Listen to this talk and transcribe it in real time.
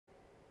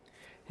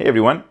Hey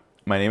everyone,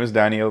 my name is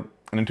Daniel,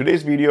 and in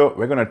today's video,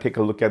 we're going to take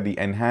a look at the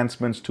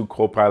enhancements to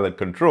Copilot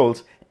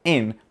controls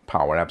in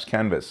Power Apps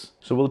Canvas.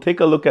 So we'll take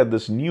a look at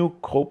this new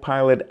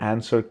Copilot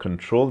Answer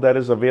control that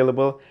is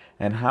available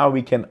and how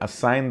we can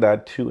assign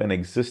that to an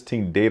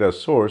existing data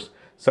source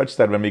such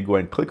that when we go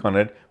and click on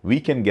it, we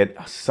can get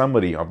a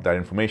summary of that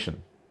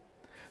information.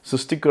 So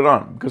stick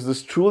around because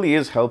this truly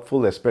is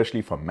helpful,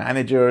 especially for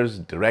managers,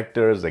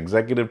 directors,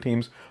 executive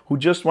teams who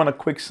just want a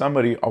quick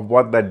summary of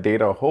what that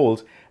data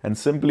holds, and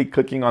simply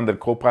clicking on the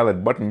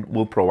Copilot button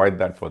will provide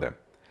that for them.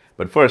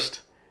 But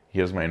first,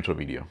 here's my intro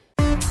video.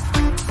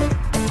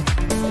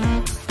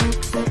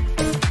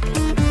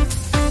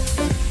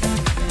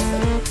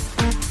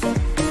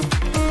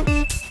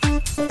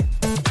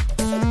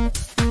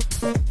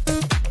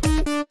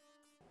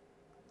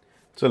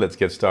 So let's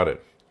get started.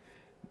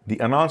 The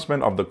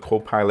announcement of the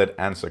Copilot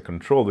Answer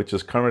control, which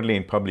is currently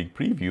in public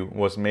preview,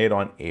 was made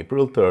on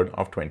April 3rd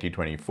of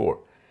 2024.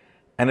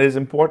 And it is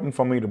important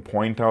for me to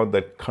point out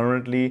that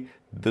currently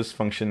this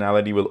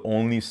functionality will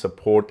only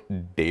support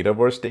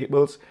Dataverse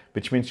tables,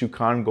 which means you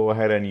can't go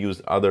ahead and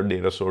use other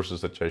data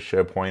sources such as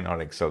SharePoint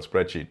or Excel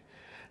spreadsheet.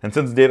 And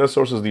since data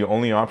source is the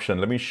only option,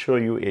 let me show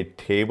you a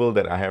table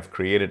that I have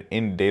created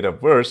in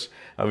Dataverse,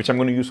 which I'm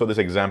going to use for this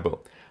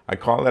example. I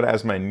call that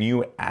as my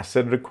new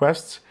asset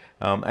requests.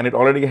 And it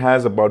already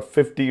has about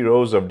 50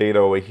 rows of data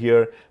over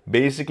here,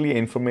 basically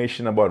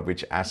information about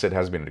which asset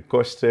has been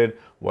requested,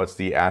 what's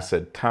the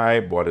asset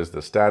type, what is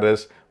the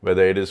status,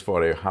 whether it is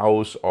for a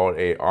house or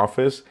a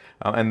office,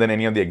 and then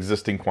any of the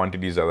existing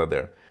quantities that are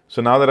there.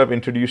 So now that I've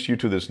introduced you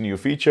to this new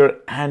feature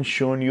and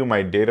shown you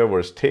my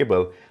Dataverse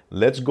table,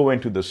 let's go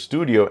into the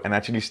studio and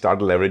actually start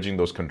leveraging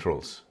those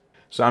controls.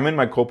 So I'm in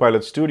my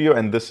Copilot Studio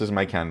and this is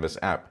my Canvas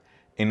app.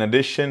 In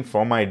addition,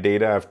 for my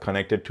data, I've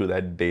connected to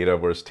that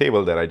Dataverse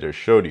table that I just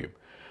showed you.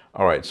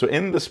 All right, so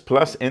in this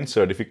plus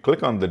insert, if you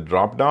click on the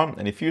drop down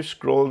and if you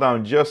scroll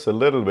down just a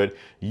little bit,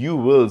 you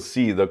will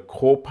see the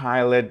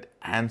Copilot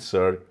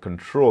Answer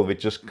control,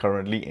 which is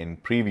currently in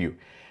preview.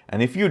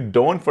 And if you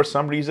don't, for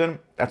some reason,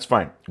 that's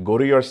fine. Go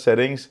to your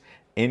settings.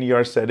 In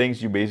your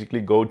settings, you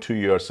basically go to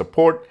your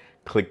support,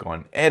 click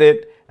on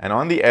edit, and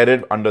on the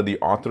edit under the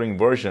authoring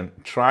version,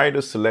 try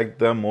to select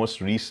the most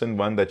recent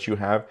one that you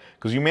have,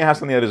 because you may have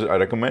something that is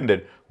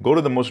recommended. Go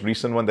to the most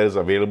recent one that is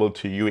available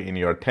to you in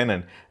your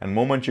tenant, and the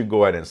moment you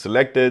go ahead and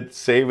select it,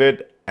 save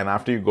it, and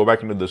after you go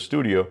back into the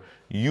studio,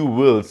 you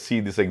will see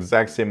this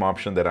exact same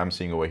option that I'm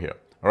seeing over here.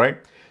 All right,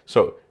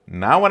 so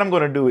now what I'm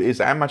going to do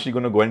is I'm actually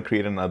going to go and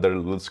create another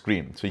little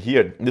screen. So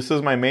here, this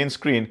is my main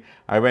screen.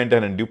 I went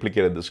ahead and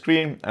duplicated the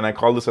screen and I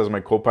call this as my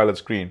Copilot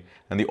screen.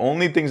 And the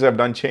only things I've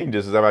done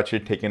changes is I've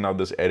actually taken out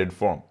this edit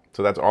form.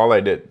 So that's all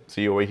I did.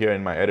 See over here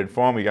in my edit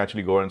form, you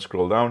actually go and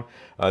scroll down.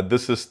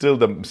 This is still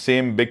the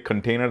same big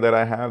container that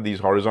I have,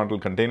 these horizontal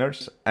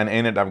containers. And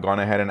in it, I've gone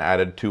ahead and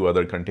added two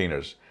other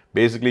containers,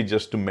 basically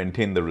just to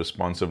maintain the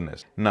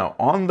responsiveness. Now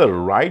on the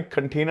right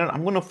container,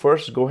 I'm going to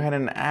first go ahead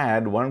and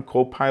add one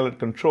Copilot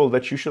control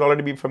that you should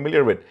already be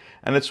familiar with.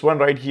 And it's one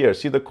right here.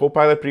 See the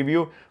Copilot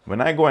preview?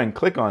 When I go and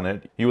click on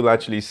it, you will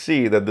actually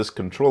see that this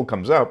control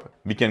comes up.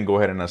 We can go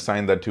ahead and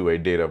assign that to a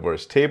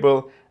Dataverse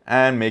table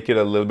and make it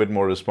a little bit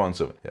more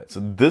responsive. Yeah, so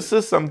this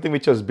is something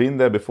which has been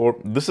there before.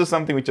 This is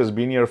something which has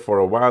been here for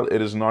a while.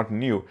 It is not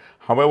new.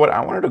 However,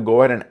 I wanted to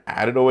go ahead and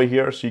add it over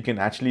here so you can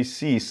actually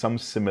see some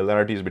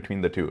similarities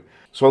between the two.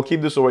 So I'll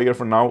keep this over here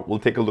for now. We'll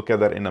take a look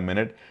at that in a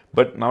minute.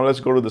 But now let's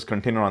go to this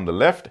container on the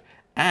left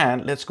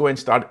and let's go and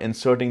start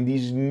inserting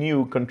these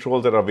new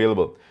controls that are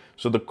available.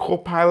 So the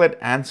Copilot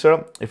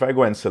Answer, if I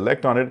go and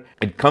select on it,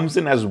 it comes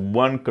in as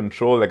one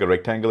control, like a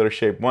rectangular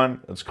shape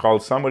one. It's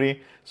called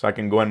Summary. So I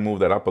can go and move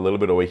that up a little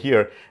bit over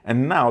here.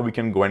 And now we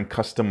can go and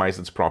customize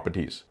its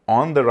properties.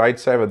 On the right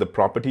side where the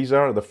properties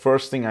are, the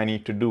first thing I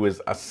need to do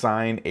is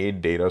assign a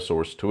data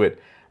source to it.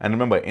 And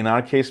remember, in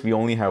our case, we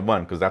only have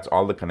one because that's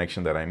all the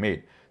connection that I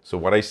made. So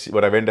what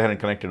I went ahead and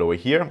connected over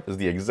here is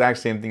the exact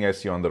same thing I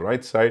see on the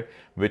right side,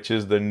 which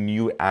is the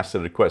new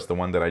asset request, the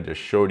one that I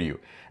just showed you.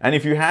 And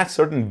if you had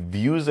certain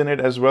views in it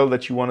as well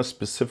that you want to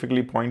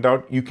specifically point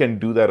out, you can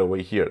do that over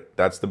here.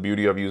 That's the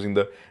beauty of using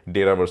the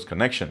Dataverse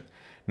connection.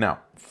 Now,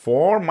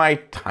 for my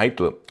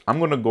title, I'm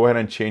going to go ahead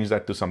and change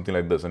that to something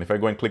like this. And if I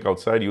go and click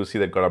outside, you'll see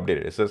that got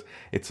updated. It says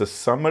it's a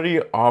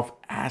summary of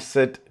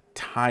asset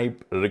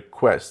type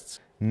requests.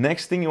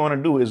 Next thing you want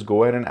to do is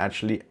go ahead and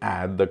actually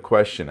add the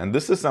question. And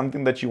this is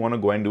something that you want to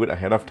go and do it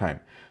ahead of time.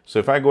 So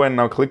if I go and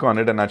now click on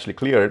it and actually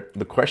clear it,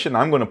 the question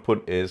I'm going to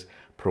put is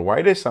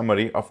provide a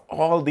summary of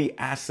all the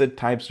asset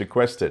types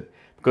requested,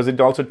 because it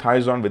also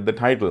ties on with the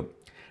title.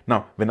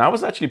 Now, when I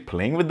was actually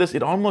playing with this,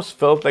 it almost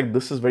felt like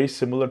this is very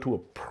similar to a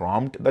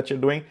prompt that you're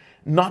doing.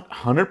 Not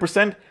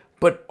 100%,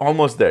 but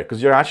almost there,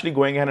 because you're actually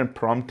going ahead and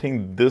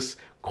prompting this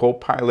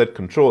Copilot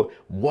control.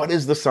 What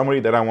is the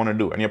summary that I want to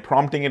do? And you're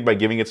prompting it by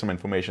giving it some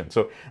information.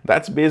 So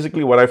that's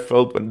basically what I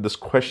felt when this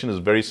question is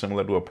very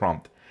similar to a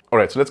prompt. All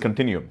right, so let's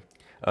continue.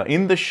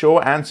 In the show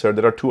answer,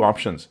 there are two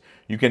options.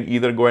 You can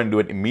either go and do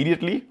it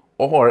immediately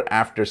or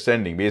after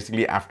sending,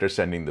 basically after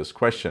sending this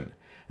question.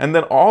 And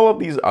then all of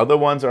these other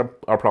ones are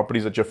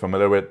properties that you're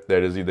familiar with.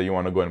 There is either you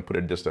want to go and put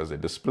it just as a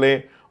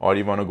display, or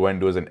you want to go and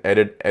do as an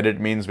edit. Edit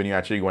means when you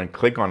actually go and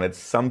click on it,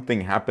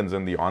 something happens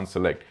in the on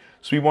select.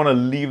 So we want to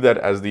leave that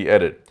as the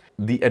edit.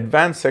 The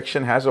advanced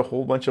section has a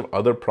whole bunch of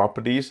other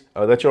properties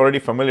that you're already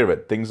familiar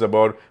with. Things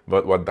about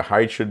what the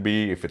height should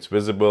be, if it's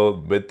visible,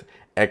 width,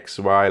 X,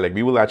 Y. Like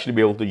we will actually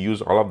be able to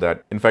use all of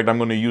that. In fact, I'm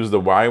going to use the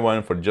Y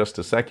one for just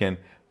a second.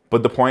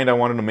 But the point I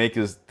wanted to make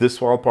is this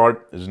whole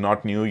part is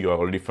not new. You're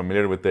already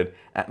familiar with it.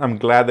 And I'm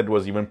glad that it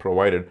was even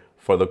provided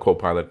for the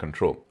Copilot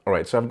control. All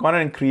right, so I've gone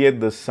and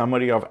created the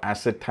summary of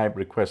asset type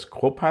request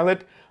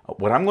Copilot.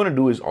 What I'm going to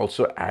do is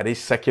also add a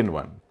second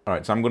one. All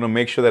right, so I'm going to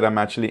make sure that I'm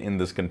actually in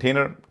this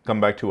container,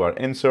 come back to our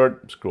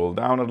insert, scroll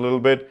down a little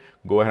bit,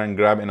 go ahead and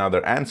grab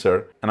another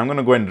answer. And I'm going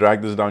to go and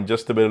drag this down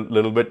just a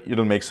little bit.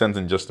 It'll make sense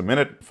in just a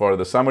minute. For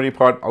the summary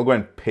part, I'll go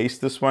and paste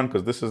this one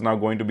because this is now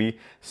going to be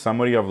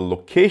summary of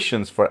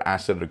locations for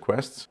asset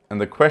requests.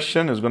 And the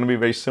question is going to be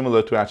very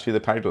similar to actually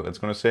the title. It's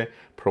going to say,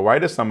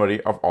 provide a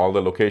summary of all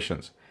the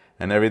locations.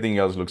 And everything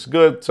else looks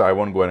good, so I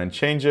won't go ahead and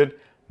change it.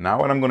 Now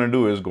what I'm going to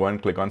do is go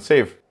and click on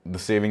save. The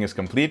saving is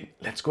complete.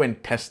 Let's go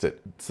and test it.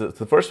 So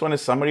the first one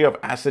is summary of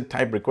asset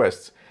type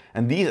requests.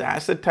 And these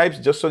asset types,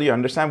 just so you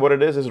understand what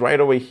it is right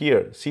over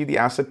here. See, the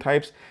asset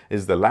types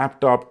is the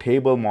laptop,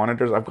 table,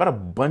 monitors. I've got a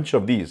bunch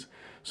of these.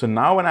 So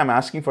now when I'm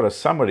asking for a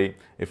summary,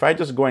 if I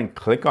just go and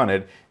click on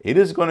it, it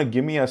is going to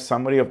give me a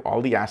summary of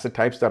all the asset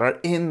types that are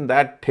in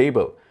that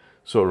table.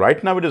 So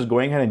right now it is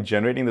going ahead and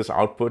generating this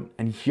output,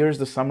 and here's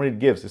the summary it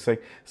gives. It's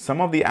like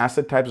some of the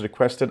asset types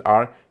requested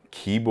are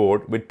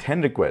keyboard with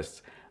 10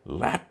 requests,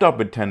 laptop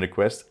with 10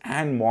 requests,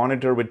 and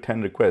monitor with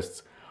 10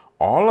 requests.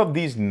 All of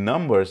these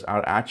numbers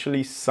are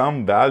actually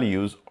some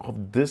values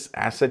of this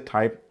asset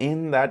type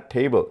in that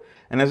table.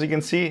 And as you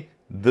can see,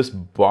 this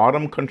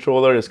bottom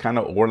controller is kind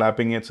of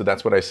overlapping it. So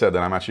that's what I said,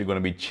 that I'm actually going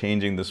to be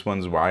changing this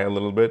one's Y a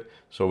little bit.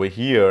 So over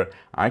here,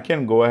 I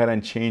can go ahead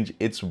and change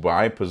its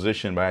Y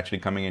position by actually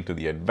coming into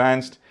the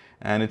advanced,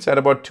 and it's at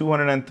about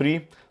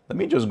 203. Let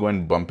me just go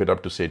and bump it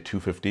up to say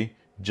 250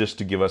 just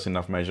to give us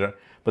enough measure.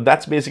 But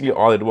that's basically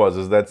all it was,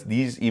 is that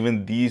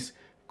even these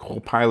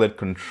Copilot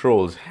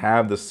controls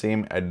have the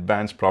same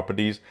advanced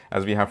properties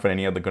as we have for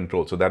any other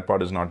control. So that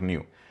part is not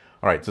new.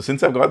 All right, so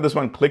since I've got this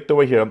one clicked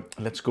over here,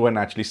 let's go and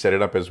actually set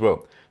it up as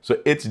well. So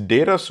its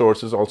data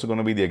source is also going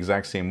to be the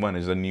exact same one,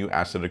 is a new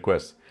asset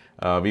request.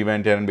 We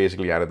went in and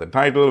basically added the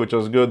title, which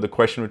was good, the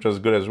question, which was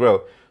good as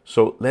well.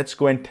 So let's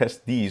go and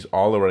test these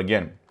all over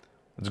again.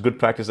 It's good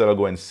practice that I'll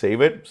go and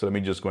save it. So let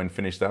me just go and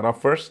finish that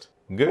off first.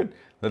 Good.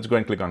 Let's go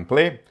and click on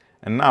play.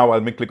 And now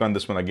let me click on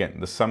this one again,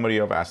 the summary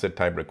of asset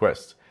type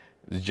requests.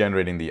 It's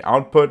generating the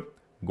output,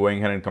 going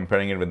ahead and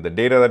comparing it with the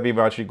data that we've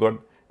actually got.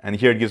 And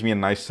here it gives me a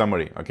nice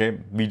summary. Okay,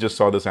 we just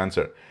saw this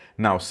answer.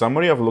 Now,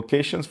 summary of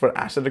locations for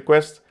asset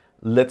requests.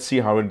 Let's see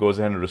how it goes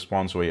ahead and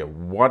responds over here.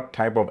 What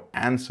type of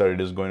answer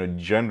it is going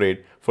to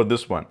generate for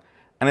this one.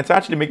 And it's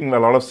actually making a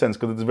lot of sense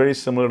because it's very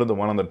similar to the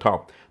one on the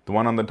top. The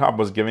one on the top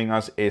was giving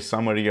us a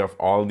summary of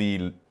all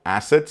the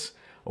assets.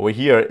 Over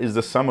here is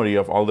the summary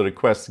of all the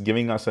requests,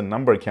 giving us a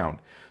number count.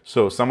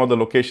 So some of the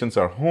locations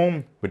are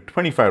home with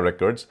 25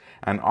 records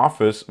and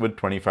office with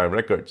 25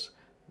 records.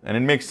 And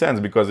it makes sense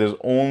because there's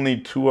only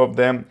 2 of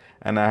them,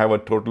 and I have a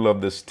total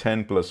of this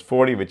 10 plus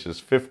 40, which is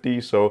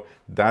 50. So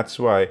that's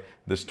why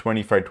this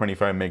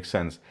 25 makes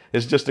sense.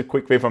 It's just a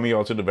quick way for me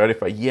also to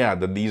verify, yeah,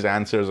 that these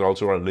answers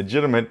also are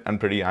legitimate and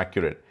pretty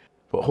accurate.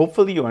 But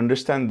hopefully you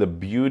understand the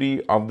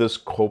beauty of this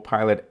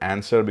Copilot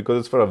answer, because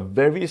it's for a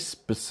very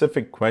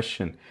specific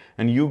question,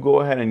 and you go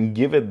ahead and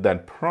give it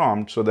that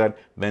prompt so that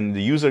when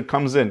the user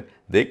comes in,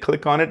 they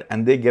click on it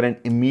and they get an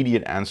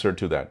immediate answer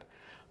to that.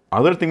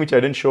 Other thing which I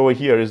didn't show over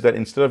here is that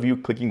instead of you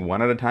clicking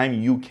one at a time,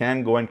 you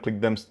can go and click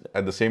them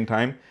at the same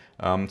time.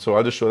 So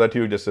I'll just show that to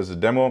you just as a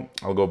demo.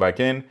 I'll go back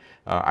in.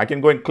 I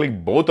can go and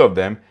click both of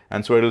them,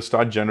 and so it'll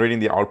start generating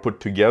the output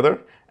together.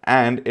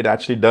 And it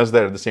actually does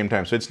that at the same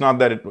time. So it's not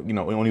that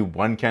only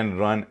one can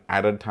run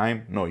at a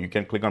time. No, you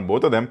can click on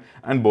both of them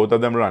and both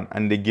of them run,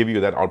 and they give you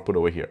that output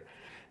over here.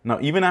 Now,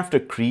 even after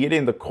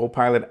creating the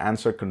Copilot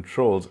answer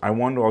controls, I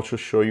want to also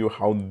show you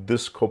how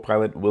this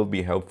Copilot will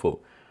be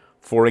helpful.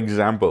 For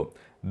example,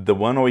 the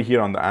one over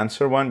here on the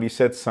answer one, we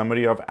said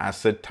summary of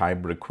asset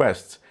type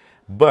requests.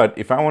 But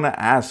if I want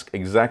to ask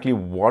exactly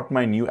what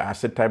my new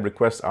asset type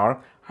requests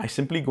are, I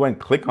simply go and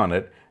click on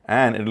it,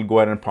 and it'll go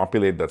ahead and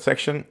populate that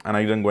section, and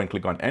I then go and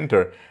click on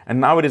enter, and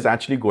now it is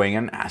actually going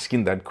and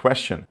asking that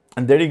question.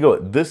 And there you go.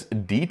 This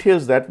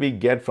details that we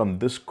get from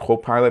this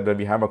Copilot that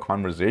we have a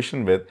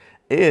conversation with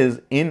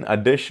is in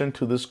addition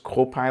to this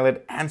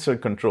Copilot answer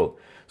control.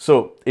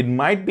 So it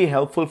might be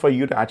helpful for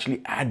you to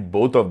actually add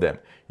both of them.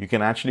 You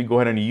can actually go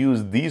ahead and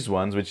use these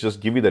ones, which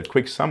just give you that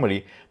quick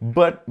summary,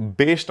 but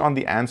based on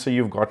the answer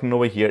you've gotten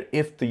over here,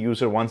 if the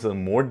user wants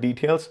some more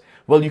details,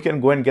 well, you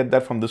can go and get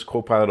that from this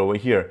Copilot over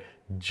here,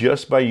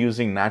 just by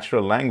using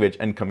natural language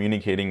and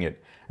communicating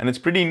it. And it's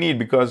pretty neat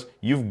because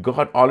you've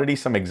got already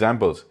some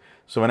examples.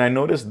 So when I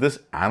noticed this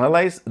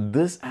analyze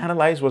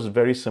was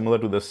very similar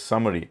to the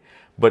summary.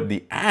 But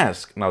the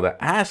ask, now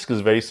the ask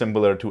is very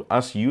similar to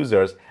us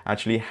users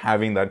actually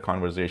having that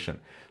conversation.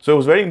 So it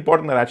was very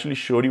important that I actually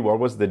showed you what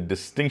was the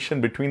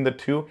distinction between the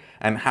two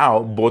and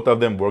how both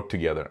of them work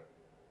together.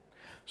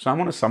 So I'm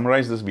going to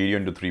summarize this video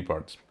into 3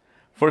 parts.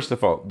 First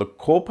of all, the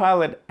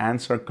Copilot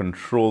Answer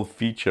control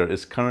feature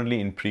is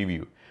currently in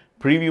preview.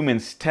 Preview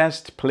means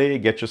test, play,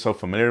 get yourself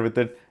familiar with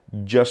it.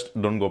 Just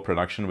don't go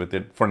production with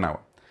it for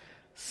now.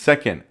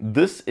 Second,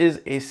 this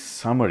is a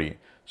summary.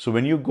 So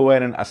when you go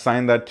ahead and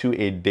assign that to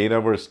a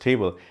Dataverse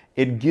table,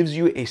 it gives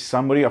you a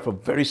summary of a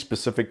very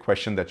specific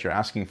question that you're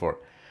asking for.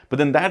 But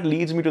then that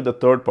leads me to the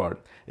third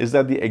part, is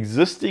that the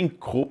existing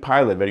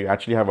Copilot, where you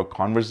actually have a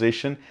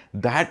conversation,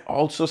 that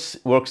also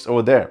works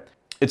over there.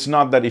 It's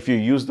not that if you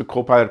use the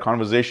Copilot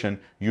conversation,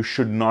 you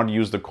should not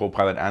use the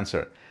Copilot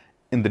answer.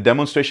 In the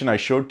demonstration, I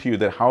showed to you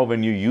that how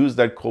when you use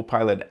that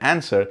Copilot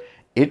answer,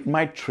 it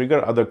might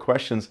trigger other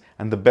questions,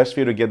 and the best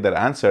way to get that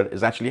answer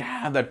is actually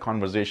have that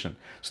conversation.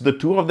 So the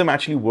two of them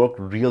actually work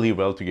really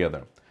well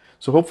together.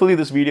 So hopefully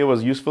this video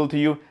was useful to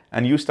you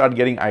and you start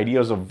getting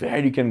ideas of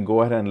where you can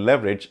go ahead and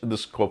leverage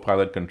this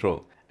Copilot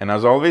control. And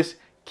as always,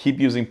 keep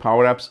using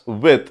Power Apps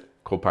with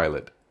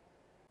Copilot.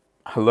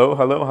 Hello,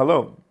 hello,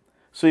 hello.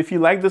 So if you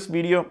like this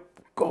video,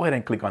 go ahead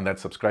and click on that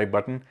subscribe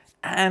button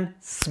and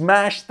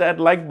smash that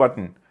like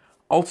button.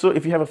 Also,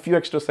 if you have a few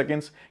extra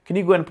seconds, can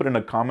you go ahead and put in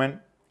a comment?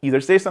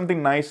 Either say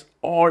something nice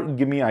or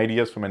give me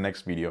ideas for my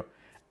next video.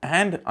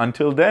 And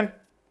until then,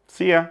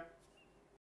 see ya.